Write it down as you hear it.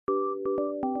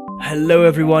Hello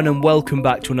everyone and welcome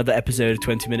back to another episode of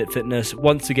 20 Minute Fitness.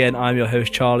 Once again, I'm your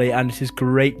host Charlie and it is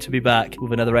great to be back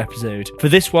with another episode. For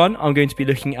this one, I'm going to be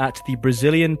looking at the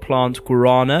Brazilian plant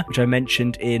guarana, which I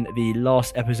mentioned in the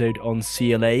last episode on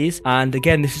CLAs. And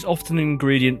again, this is often an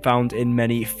ingredient found in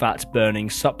many fat-burning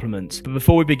supplements. But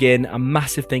before we begin, a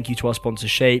massive thank you to our sponsor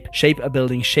Shape. Shape are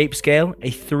building Shape Scale,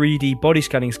 a 3D body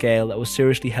scanning scale that will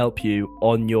seriously help you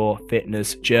on your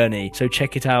fitness journey. So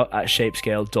check it out at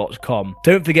shapescale.com.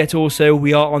 Don't forget also,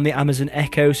 we are on the Amazon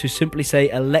Echo, so simply say,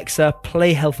 Alexa,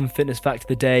 play Health and Fitness Fact of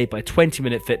the Day by 20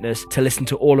 Minute Fitness to listen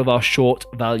to all of our short,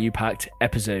 value-packed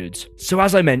episodes. So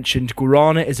as I mentioned,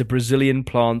 guarana is a Brazilian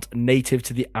plant native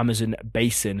to the Amazon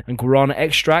basin, and guarana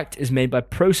extract is made by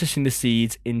processing the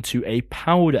seeds into a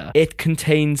powder. It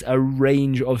contains a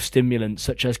range of stimulants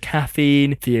such as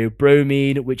caffeine,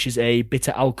 theobromine, which is a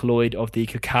bitter alkaloid of the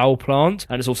cacao plant,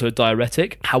 and it's also a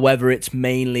diuretic. However, it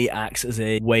mainly acts as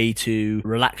a way to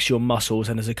relax your muscles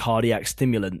and as a cardiac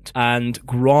stimulant. And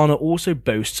guarana also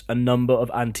boasts a number of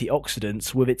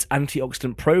antioxidants, with its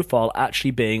antioxidant profile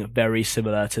actually being very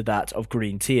similar to that of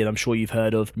green tea. And I'm sure you've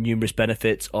heard of numerous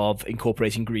benefits of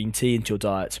incorporating green tea into your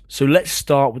diet. So let's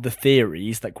start with the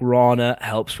theories that guarana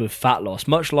helps with fat loss.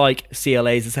 Much like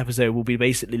CLAs, this episode will be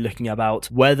basically looking about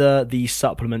whether these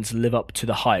supplements live up to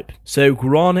the hype. So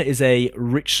guarana is a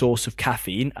rich source of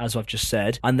caffeine, as I've just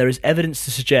said, and there is evidence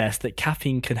to suggest that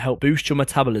caffeine can help boost your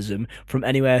metabolism from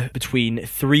anywhere between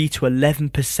 3 to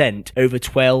 11% over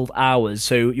 12 hours.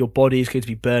 So your body is going to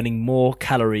be burning more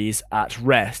calories at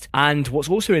rest. And what's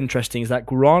also interesting is that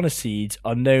guarana seeds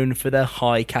are known for their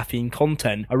high caffeine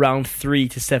content, around 3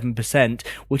 to 7%,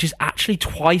 which is actually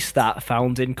twice that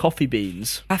found in coffee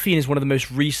beans. Caffeine is one of the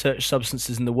most researched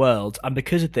substances in the world, and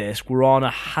because of this, guarana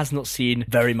has not seen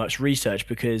very much research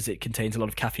because it contains a lot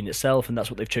of caffeine itself, and that's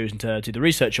what they've chosen to do the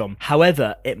research on.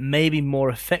 However, it may be more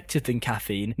effective than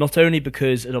caffeine, not only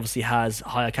because it obviously has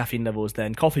higher caffeine levels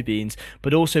than coffee beans,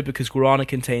 but also because guarana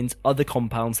contains other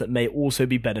compounds that may also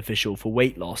be beneficial for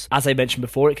weight loss. As I mentioned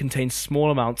before, it contains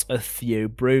small amounts of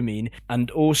theobromine and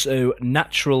also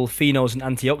natural phenols and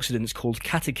antioxidants called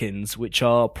catechins, which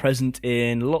are present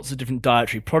in lots of different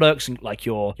dietary products like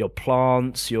your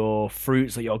plants, your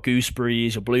fruits like your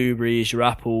gooseberries, your blueberries, your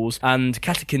apples, and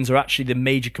catechins are actually the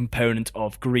major component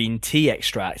of green tea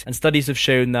extract. And studies have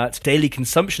shown that daily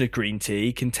consumption of green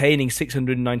tea containing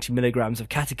 690 milligrams of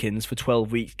catechins for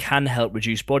 12 weeks can help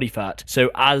reduce body fat. So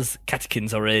as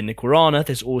catechins are in guarana,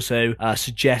 this also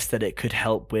suggests that it could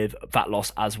help with fat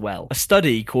loss as well. A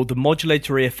study called the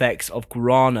Modulatory Effects of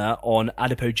Guarana on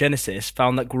Adipogenesis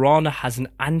found that guarana has an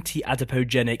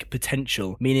anti-adipogenic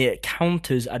potential, meaning it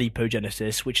counters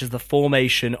adipogenesis, which is the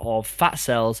formation of fat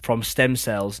cells from stem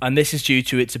cells, and this is due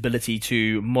to its ability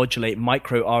to modulate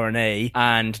microRNA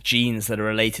and genes that are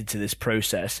related to this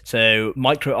process. So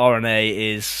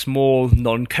microRNA is small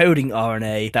non-coding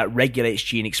RNA that regulates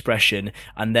gene expression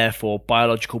and therefore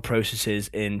biological processes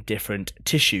in different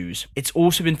tissues. It's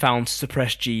also been found to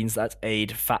suppress genes that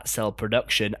aid fat cell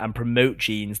production and promote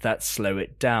genes that slow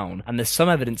it down. And there's some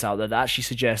evidence out there that actually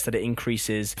suggests that it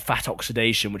increases fat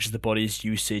oxidation, which is the body's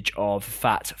usage of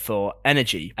fat for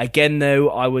energy. Again, though,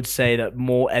 I would say that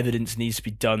more evidence needs to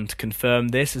be done to confirm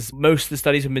this, as most of the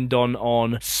studies have been done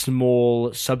on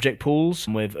small subject pools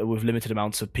with limited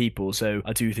amounts of people. So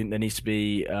I do think there needs to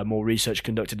be more research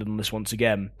conducted on this once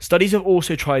again. Studies have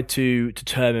also tried to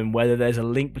determine whether there's a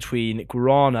link between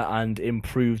guarana and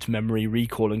improved memory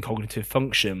recall and cognitive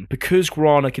function. Because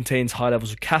guarana contains high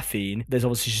levels of caffeine, there's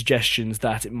obviously suggestions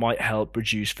that it might help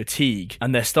reduce fatigue.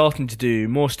 And they're starting to do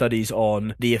more studies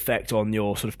on the effect on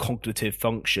your sort of cognitive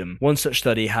function. One such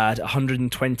study had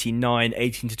 129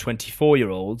 18 to 24 year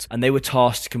olds, and they were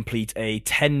tasked to complete a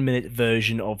 10-minute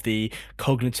version of the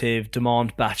cognitive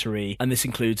demand battery, and this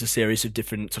includes a series of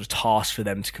different sort of tasks for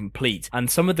them to complete. And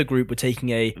some of the group were taking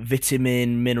a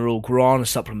vitamin mineral guarana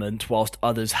supplement whilst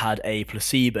others had a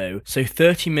placebo. So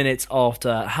 30 minutes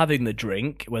after having the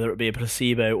drink, whether it be a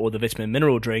placebo or the vitamin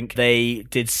mineral drink, they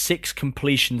did 6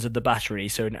 completions of the battery,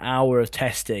 so an hour of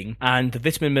testing, and the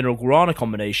vitamin mineral guarana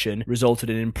combination resulted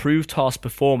in improved task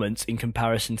performance in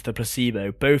comparison to the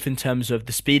placebo, both in terms of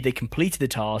the speed they completed the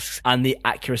tasks and the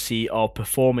accuracy of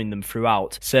performing them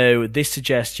throughout. So this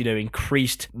suggests,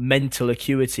 increased mental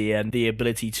acuity and the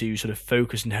ability to sort of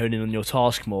focus and hone in on your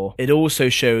task more. It also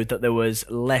showed that there was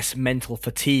less mental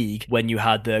fatigue when you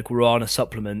had the guarana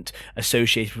supplement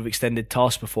associated with extended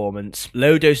task performance.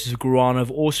 Low doses of guarana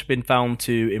have also been found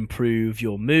to improve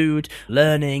your mood,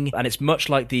 learning, and it's much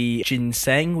like the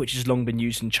ginseng, which has long been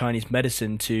used in Chinese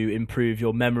medicine to improve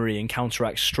your memory and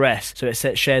counteract stress. So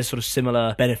it shares sort of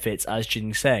similar benefits as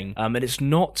ginseng. And it's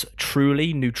not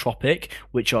truly nootropic,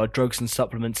 which are drugs and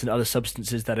supplements and other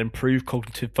substances that improve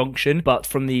cognitive function, but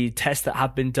from the tests that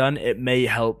have been done, it may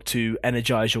help to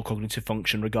energize your cognitive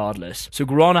function regardless. So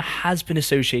guarana has been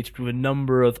associated with a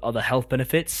number of other health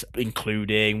benefits,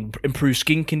 including improved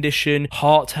skin condition,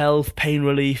 heart health, pain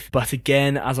relief. But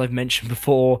again, as I've mentioned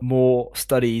before, more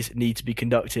studies need to be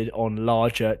conducted on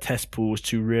larger test pools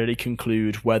to really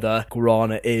conclude whether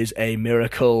guarana is a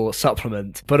miracle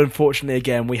supplement. But unfortunately,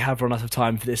 again, we have run out of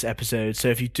time for this episode. So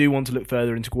if you do want to look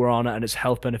further into guarana and its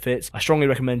health benefits, I strongly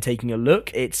recommend taking a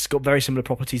look. It's got very similar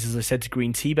properties, as I said, to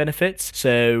green tea benefits.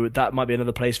 So that might be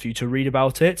another place for you to read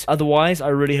about it. Otherwise, I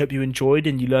really hope you enjoyed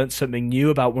and you learned something new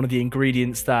about one of the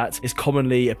ingredients that is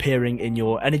commonly appearing in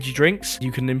your energy drinks.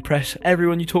 You can impress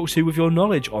everyone you talk to with your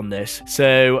knowledge on this.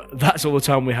 So that's all the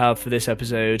time we have for this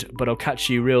episode, but I'll catch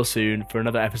you real soon for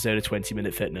another episode of 20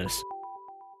 Minute Fitness.